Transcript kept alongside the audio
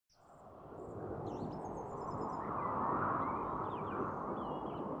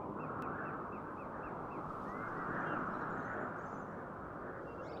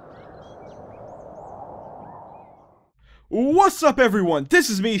What's up, everyone? This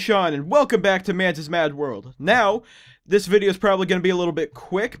is me, Sean, and welcome back to Manz's Mad World. Now, this video is probably going to be a little bit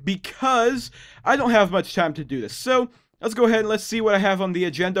quick because I don't have much time to do this. So, let's go ahead and let's see what I have on the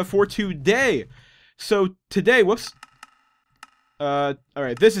agenda for today. So, today, whoops.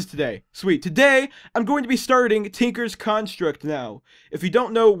 Alright, this is today. Sweet. Today, I'm going to be starting Tinker's Construct now. If you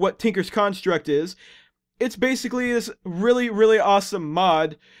don't know what Tinker's Construct is, it's basically this really awesome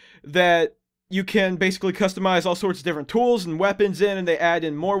mod that you can basically customize all sorts of different tools and weapons in, and they add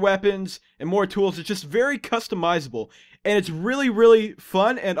in more weapons and more tools. It's just very customizable, and it's really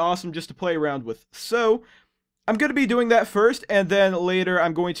fun and awesome just to play around with. So, I'm going to be doing that first, and then later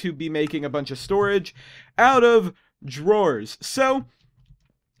I'm going to be making a bunch of storage out of drawers. So,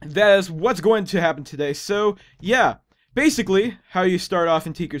 that is what's going to happen today. So, yeah. Basically, how you start off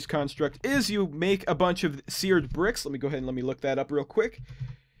in Tinker's Construct is you make a bunch of seared bricks. Let me go ahead and let me look that up real quick.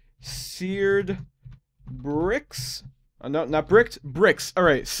 Seared bricks. No, not bricked. Bricks.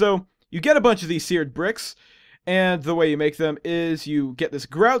 Alright, so you get a bunch of these seared bricks, and the way you make them is you get this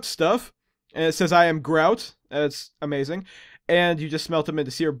grout stuff, and it says I am grout. That's amazing. And you just smelt them into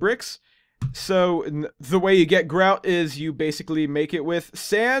seared bricks. So the way you get grout is you basically make it with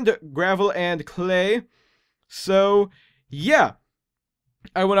sand, gravel, and clay. So, yeah.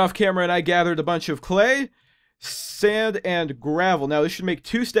 I went off camera and I gathered a bunch of clay, sand, and gravel. Now, this should make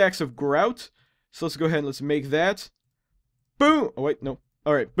 2 stacks of grout. So, let's go ahead and let's make that. Boom! Oh, wait, no.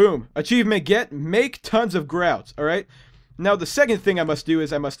 Alright, boom. Achievement get, make tons of grout. Alright? Now, the second thing I must do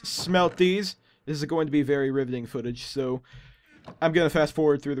is I must smelt these. This is going to be very riveting footage, so I'm going to fast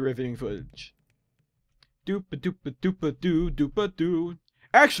forward through the riveting footage. Doopa-doopa-doopa-doo-doopa-doo.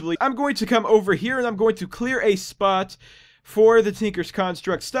 Actually, I'm going to come over here and I'm going to clear a spot for the Tinker's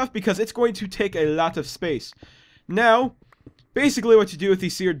Construct stuff because it's going to take a lot of space. Now, basically what you do with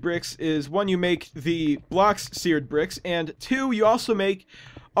these seared bricks is, 1, you make the blocks seared bricks, and 2, you also make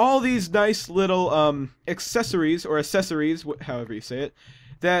all these nice little accessories, however you say it,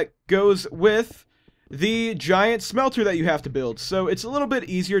 that goes with the giant smelter that you have to build. So it's a little bit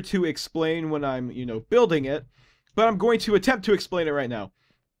easier to explain when I'm, building it, but I'm going to attempt to explain it right now.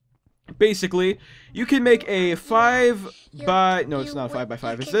 Basically, you can make a 5x... No, it's not a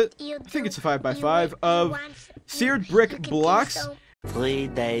 5x5, is it? I think it's a 5x5 of seared brick blocks. 3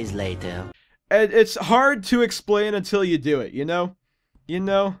 days later. And it's hard to explain until you do it, you know?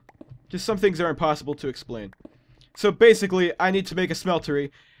 Just some things are impossible to explain. So basically, I need to make a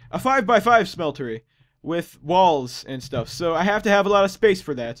smeltery. A 5x5 smeltery with walls and stuff. So I have to have a lot of space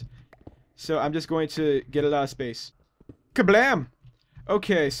for that. So I'm just going to get a lot of space. Kablam!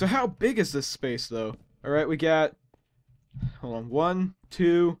 Okay, so how big is this space, though? Alright, we got... Hold on. 1,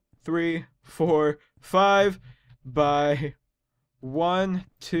 2, 3, 4, 5 by 1,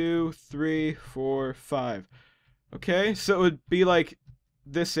 2, 3, 4, 5. Okay, so it would be like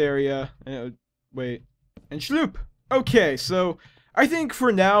this area. And it would... Wait. And shloop! Okay, so I think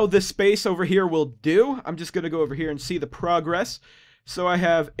for now, this space over here will do. I'm just going to go over here and see the progress. So I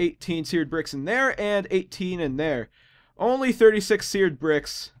have 18 seared bricks in there and 18 in there. Only 36 seared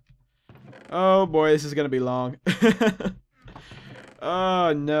bricks. Oh boy, this is going to be long.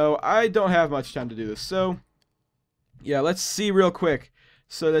 Oh no, I don't have much time to do this. So, yeah, let's see real quick.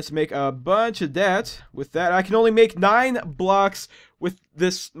 So let's make a bunch of that. With that, I can only make 9 blocks with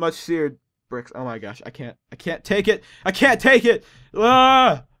this much seared bricks. Oh my gosh, I can't take it. I can't take it.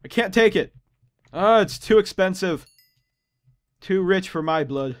 Ah, I can't take it. Ah, it's too expensive. Too rich for my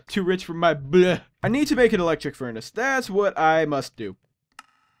blood. Too rich for my bleh. I need to make an electric furnace. That's what I must do.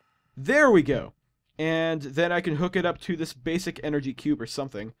 There we go. And then I can hook it up to this basic energy cube or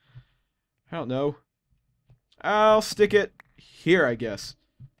something. I don't know. I'll stick it here, I guess.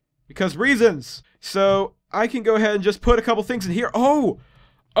 Because reasons. So I can go ahead and just put a couple things in here. Oh,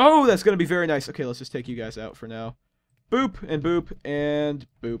 that's going to be very nice. Okay, let's just take you guys out for now. Boop, and boop, and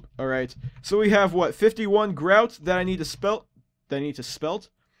boop. Alright. So we have, what, 51 grout that I need to smelt? That I need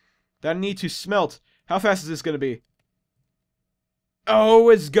to smelt. How fast is this going to be? Oh,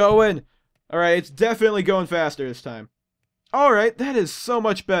 it's going. Alright, it's definitely going faster this time. Alright, that is so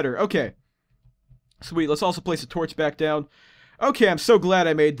much better. Okay. Sweet, let's also place a torch back down. Okay, I'm so glad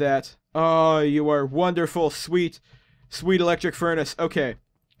I made that. Oh, you are wonderful, sweet electric furnace. Okay,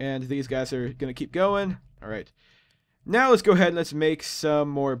 and these guys are going to keep going. Alright. Now let's go ahead and let's make some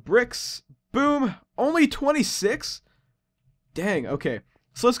more bricks. Boom. Only 26? Dang, okay.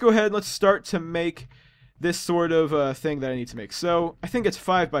 So let's go ahead and let's start to make this sort of thing that I need to make. So, I think it's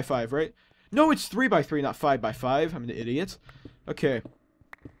 5x5, right? No, it's 3x3, not 5x5. I'm an idiot. Okay.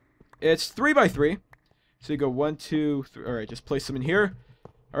 It's 3x3. So you go 1, 2, 3. Alright, just place them in here.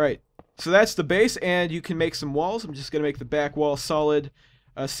 Alright. So that's the base, and you can make some walls. I'm just going to make the back wall solid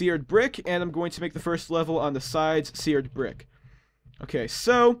seared brick, and I'm going to make the first level on the sides seared brick. Okay,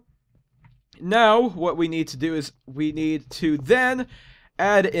 so now what we need to do is we need to then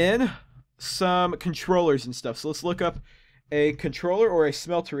add in some controllers and stuff. So let's look up a controller or a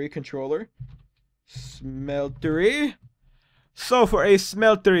smeltery controller. Smeltery. So for a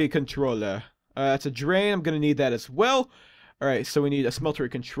smeltery controller, that's a drain. I'm going to need that as well. Alright, so we need a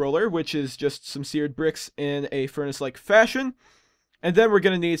smeltery controller, which is just some seared bricks in a furnace-like fashion. And then we're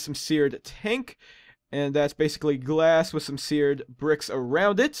going to need some seared tank, and that's basically glass with some seared bricks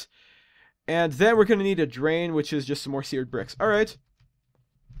around it. And then we're going to need a drain, which is just some more seared bricks. Alright,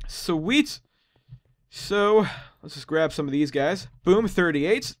 sweet. So, let's just grab some of these guys. Boom,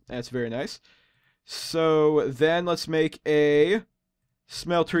 38. That's very nice. So, then let's make a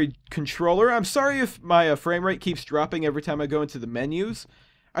smeltery controller. I'm sorry if my frame rate keeps dropping every time I go into the menus.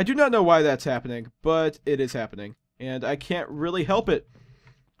 I do not know why that's happening, but it is happening, and I can't really help it.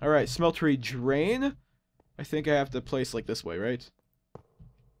 Alright, smeltery drain. I think I have to place like this way, right?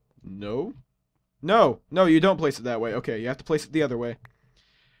 No? No, you don't place it that way. Okay, you have to place it the other way.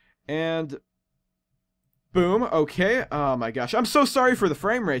 And boom, okay. Oh my gosh, I'm so sorry for the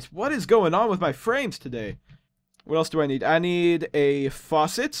frame rates. What is going on with my frames today? What else do I need? I need a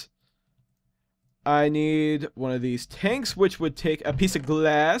faucet. I need one of these tanks, which would take a piece of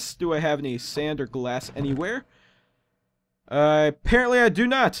glass. Do I have any sand or glass anywhere? Apparently I do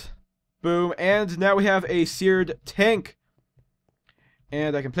not. Boom, and now we have a seared tank.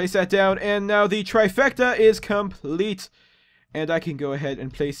 And I can place that down, and now the trifecta is complete. And I can go ahead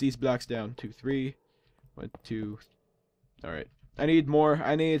and place these blocks down. 2, 3, 1, 2. Alright. I need more.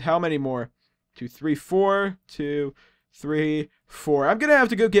 I need how many more? 2, 3, 4. 2, 3, 4. I'm gonna have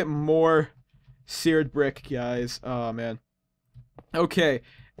to go get more seared brick, guys. Oh, man. Okay.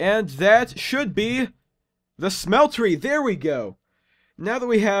 And that should be the smeltery. There we go. Now that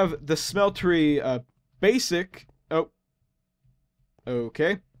we have the smeltery basic... Oh.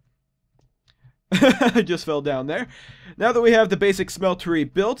 Okay. I just fell down there. Now that we have the basic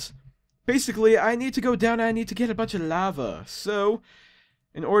smeltery built, basically I need to go down and I need to get a bunch of lava. So,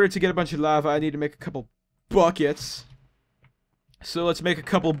 in order to get a bunch of lava, I need to make a couple buckets. So let's make a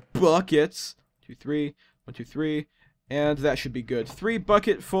couple buckets. 2, 3, 1, 2, 3. And that should be good. 3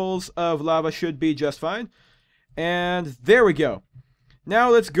 bucketfuls of lava should be just fine. And there we go. Now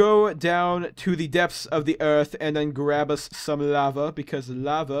let's go down to the depths of the earth and then grab us some lava, because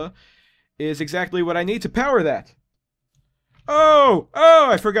lava is exactly what I need to power that. Oh,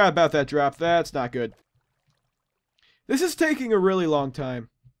 I forgot about that drop. That's not good. This is taking a really long time.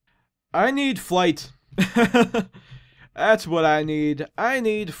 I need flight. That's what I need. I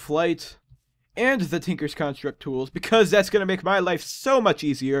need flight and the Tinker's Construct tools, because that's going to make my life so much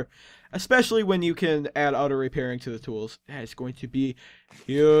easier, especially when you can add auto repairing to the tools. It's going to be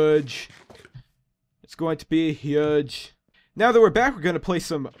huge. It's going to be huge. Now that we're back, we're going to place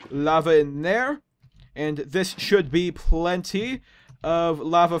some lava in there. And this should be plenty of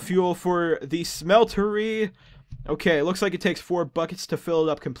lava fuel for the smeltery. Okay, it looks like it takes 4 buckets to fill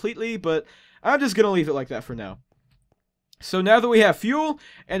it up completely, but I'm just going to leave it like that for now. So now that we have fuel,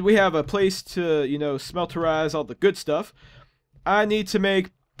 and we have a place to, you know, smelterize all the good stuff, I need to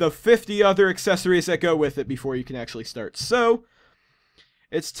make the 50 other accessories that go with it before you can actually start. So,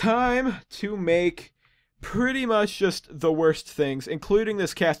 it's time to make pretty much just the worst things, including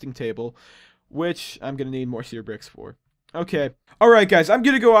this casting table, which I'm going to need more sear bricks for. Okay. Alright guys, I'm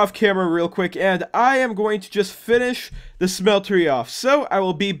going to go off camera real quick, and I am going to just finish the smeltery off. So, I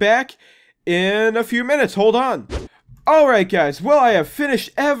will be back in a few minutes. Hold on. Alright guys, well I have finished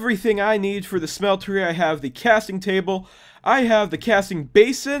everything I need for the smeltery. I have the casting table, I have the casting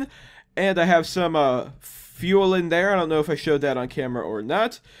basin, and I have some fuel in there. I don't know if I showed that on camera or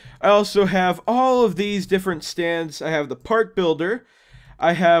not. I also have all of these different stands. I have the part builder,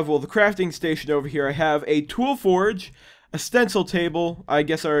 I have, well, the crafting station over here. I have a tool forge, a stencil table, I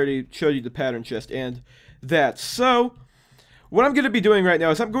guess I already showed you the pattern chest, and that. So, what I'm going to be doing right now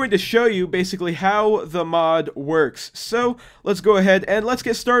is I'm going to show you basically how the mod works. So, let's go ahead and let's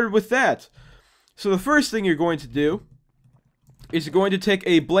get started with that. So, the first thing you're going to do is you're going to take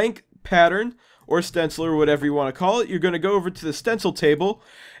a blank pattern, or stencil, or whatever you want to call it. You're going to go over to the stencil table,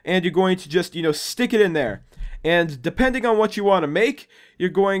 and you're going to just, you know, stick it in there. And depending on what you want to make, you're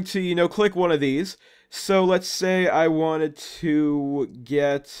going to, you know, click one of these. So, let's say I wanted to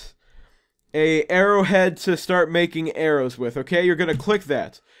get a arrowhead to start making arrows with, okay? You're going to click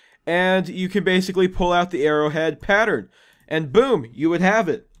that. And you can basically pull out the arrowhead pattern. And boom, you would have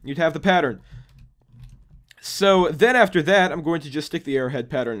it. You'd have the pattern. So then after that, I'm going to just stick the arrowhead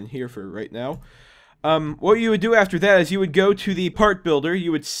pattern in here for right now. What you would do after that is you would go to the part builder,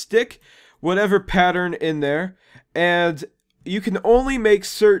 you would stick whatever pattern in there, and you can only make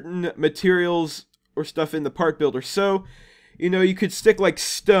certain materials or stuff in the part builder. So, you know, you could stick like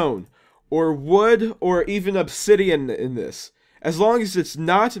stone, or wood, or even obsidian in this. As long as it's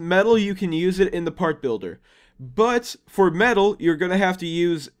not metal, you can use it in the part builder. But for metal, you're going to have to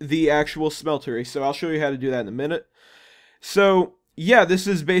use the actual smeltery, so I'll show you how to do that in a minute. So, yeah, this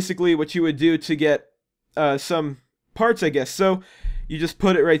is basically what you would do to get some parts, I guess. So, you just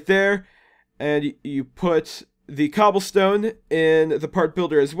put it right there, and you put the cobblestone in the part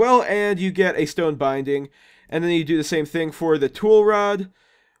builder as well, and you get a stone binding. And then you do the same thing for the tool rod,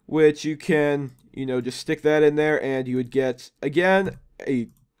 which you can, you know, just stick that in there, and you would get, again, a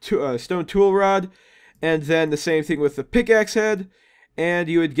stone tool rod. And then the same thing with the pickaxe head, and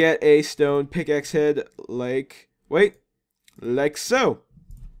you would get a stone pickaxe head like so.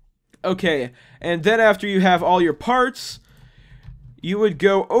 Okay, and then after you have all your parts, you would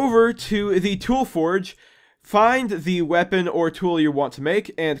go over to the tool forge, find the weapon or tool you want to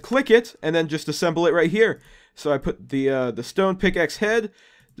make, and click it, and then just assemble it right here. So I put the stone pickaxe head,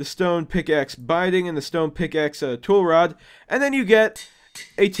 the stone pickaxe binding, and the stone pickaxe tool rod, and then you get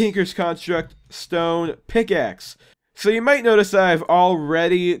a Tinker's Construct stone pickaxe. So you might notice I've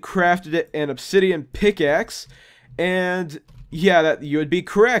already crafted an obsidian pickaxe, and yeah, that you would be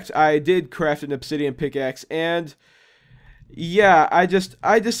correct. I did craft an obsidian pickaxe, and yeah, I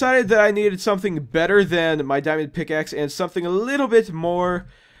decided that I needed something better than my diamond pickaxe and something a little bit more,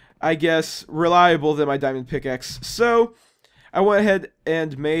 I guess, reliable than my diamond pickaxe. So I went ahead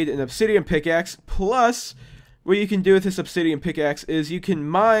and made an obsidian pickaxe. Plus, what you can do with this obsidian pickaxe is you can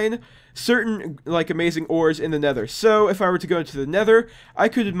mine certain, like, amazing ores in the nether. So if I were to go into the nether, I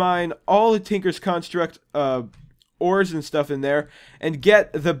could mine all the Tinker's Construct ores and stuff in there and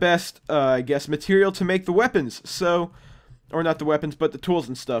get the best, I guess, material to make the weapons. So, or not the weapons, but the tools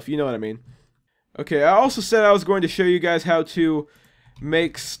and stuff, you know what I mean. Okay, I also said I was going to show you guys how to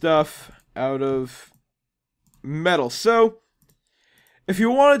make stuff out of metal. So, if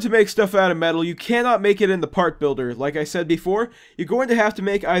you wanted to make stuff out of metal, you cannot make it in the part builder. Like I said before, you're going to have to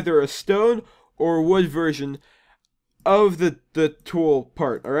make either a stone or wood version of the tool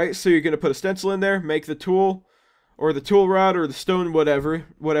part, alright? So you're going to put a stencil in there, make the tool, or the tool rod, or the stone, whatever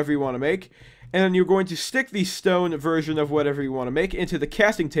you want to make. And then you're going to stick the stone version of whatever you want to make into the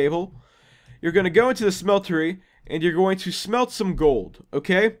casting table. You're going to go into the smeltery, and you're going to smelt some gold,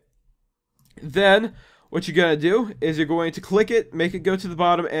 okay? Then what you're going to do is you're going to click it, make it go to the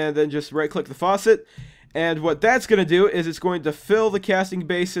bottom, and then just right-click the faucet. And what that's going to do is it's going to fill the casting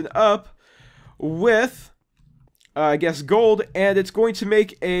basin up with, I guess, gold, and it's going to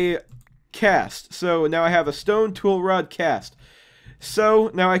make a cast. So now I have a stone tool rod cast. So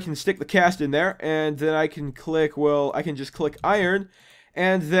now I can stick the cast in there, and then I can click, well, I can just click iron,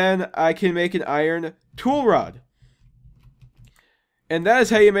 and then I can make an iron tool rod. And that is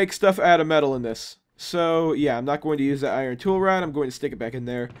how you make stuff out of metal in this. So, yeah, I'm not going to use that iron tool rod. I'm going to stick it back in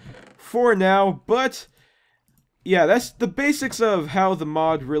there for now. But, yeah, that's the basics of how the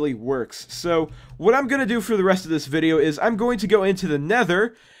mod really works. So, what I'm going to do for the rest of this video is I'm going to go into the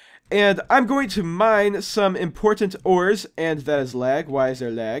nether, and I'm going to mine some important ores, and that is lag. Why is there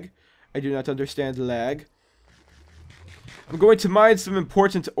lag? I do not understand lag. I'm going to mine some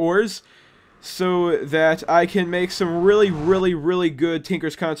important ores, so that I can make some really good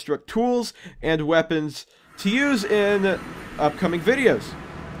Tinker's Construct tools and weapons to use in upcoming videos.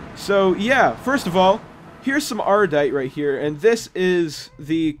 So yeah, first of all, here's some ardite right here, and this is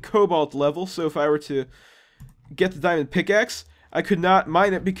the cobalt level. So if I were to get the diamond pickaxe, I could not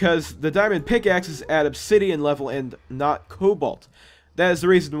mine it because the diamond pickaxe is at obsidian level and not cobalt. That is the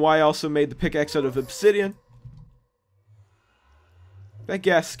reason why I also made the pickaxe out of obsidian. That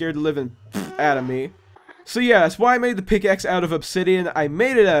gas scared the living out of me. So yeah, that's why I made the pickaxe out of obsidian. I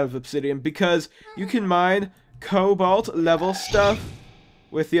made it out of obsidian because you can mine cobalt level stuff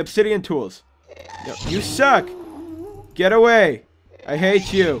with the obsidian tools. No, you suck! Get away! I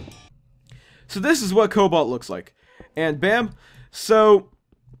hate you! So this is what cobalt looks like. And bam! So,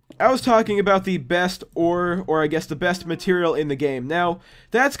 I was talking about the best ore, or I guess the best material in the game. Now,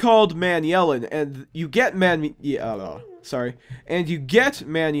 that's called Manyelin, and you get and you get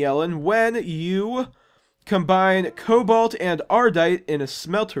Manyelin when you combine cobalt and ardite in a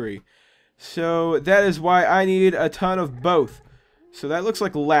smeltery. So that is why I need a ton of both. So that looks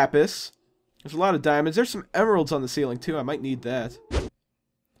like lapis. There's a lot of diamonds. There's some emeralds on the ceiling too. I might need that.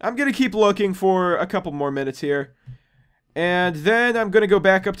 I'm gonna keep looking for a couple more minutes here. And then I'm going to go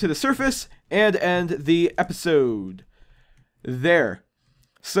back up to the surface and end the episode. There.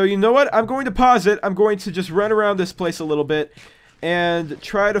 So you know what? I'm going to pause it. I'm going to just run around this place a little bit and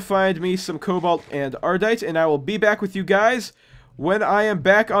try to find me some cobalt and ardite, and I will be back with you guys when I am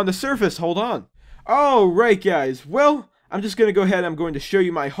back on the surface. Hold on. Alright guys, well, I'm just going to go ahead and I'm going to show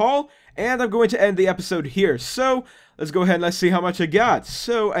you my haul, and I'm going to end the episode here. So, let's go ahead and let's see how much I got.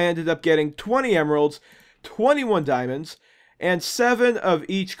 So, I ended up getting 20 emeralds, 21 diamonds, and 7 of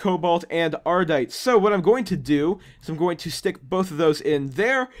each cobalt and ardite. So what I'm going to do is I'm going to stick both of those in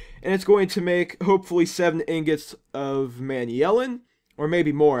there, and it's going to make hopefully 7 ingots of manyelin, or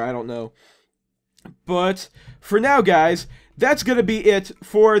maybe more, I don't know. But for now guys, that's going to be it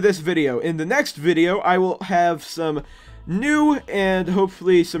for this video. In the next video, I will have some new and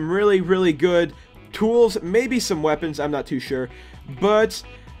hopefully some really good tools, maybe some weapons, I'm not too sure. But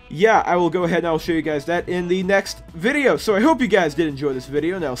yeah, I will go ahead and I'll show you guys that in the next video. So I hope you guys did enjoy this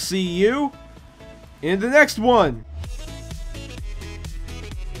video, and I'll see you in the next one.